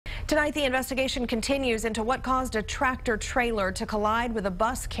Tonight, the investigation continues into what caused a tractor-trailer to collide with a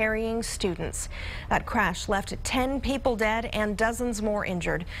bus carrying students. That crash left 10 people dead and dozens more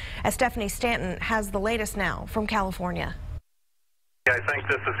injured. As Stephanie Stanton has the latest now from California. I think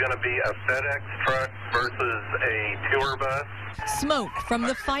this is going to be a FedEx truck versus a tour bus. Smoke from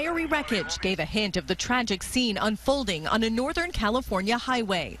the fiery wreckage gave a hint of the tragic scene unfolding on a Northern California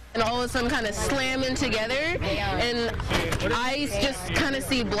highway. And all of a sudden kind of slamming together, and I just kind of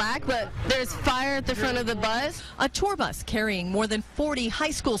see black, but there's fire at the front of the bus. A tour bus carrying more than 40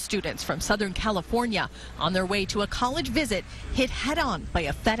 high school students from Southern California on their way to a college visit hit head-on by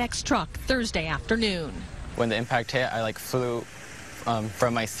a FedEx truck Thursday afternoon. When the impact hit, I flew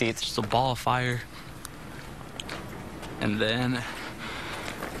from my seat. Just a ball of fire, and then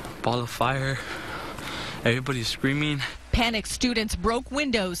ball of fire, everybody's screaming. Panicked students broke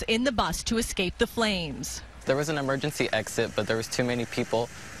windows in the bus to escape the flames. There was an emergency exit, but there was too many people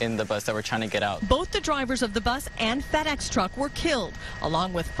in the bus that were trying to get out. Both the drivers of the bus and FedEx truck were killed,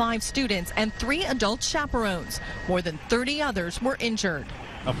 along with 5 students and 3 adult chaperones. More than 30 others were injured.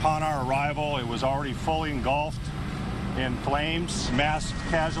 Upon our arrival, it was already fully engulfed in flames. Mass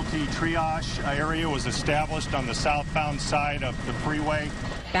casualty triage area was established on the southbound side of the freeway.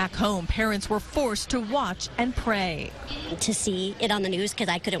 Back home, parents were forced to watch and pray. To see it on the news, because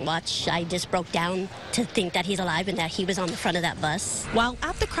I couldn't watch, I just broke down to think that he's alive and that he was on the front of that bus. While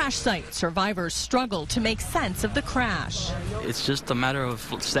at the crash site, survivors struggled to make sense of the crash. It's just a matter of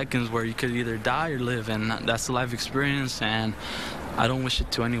seconds where you could either die or live, and that's a life experience, and I don't wish it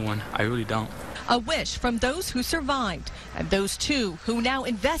to anyone. I really don't. A wish from those who survived and those, too, who now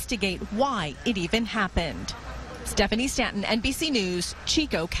investigate why it even happened. Stephanie Stanton, NBC News,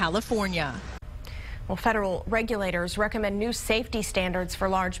 Chico, California. Well, federal regulators recommend new safety standards for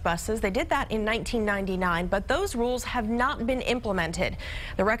large buses. They did that in 1999, but those rules have not been implemented.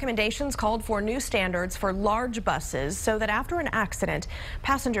 The recommendations called for new standards for large buses so that after an accident,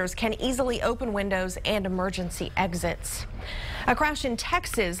 passengers can easily open windows and emergency exits. A crash in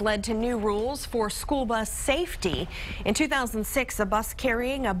Texas led to new rules for school bus safety. In 2006, a bus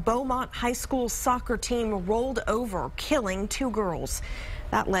carrying a Beaumont High School soccer team rolled over, killing 2 girls.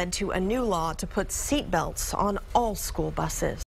 That led to a new law to put seat belts on all school buses.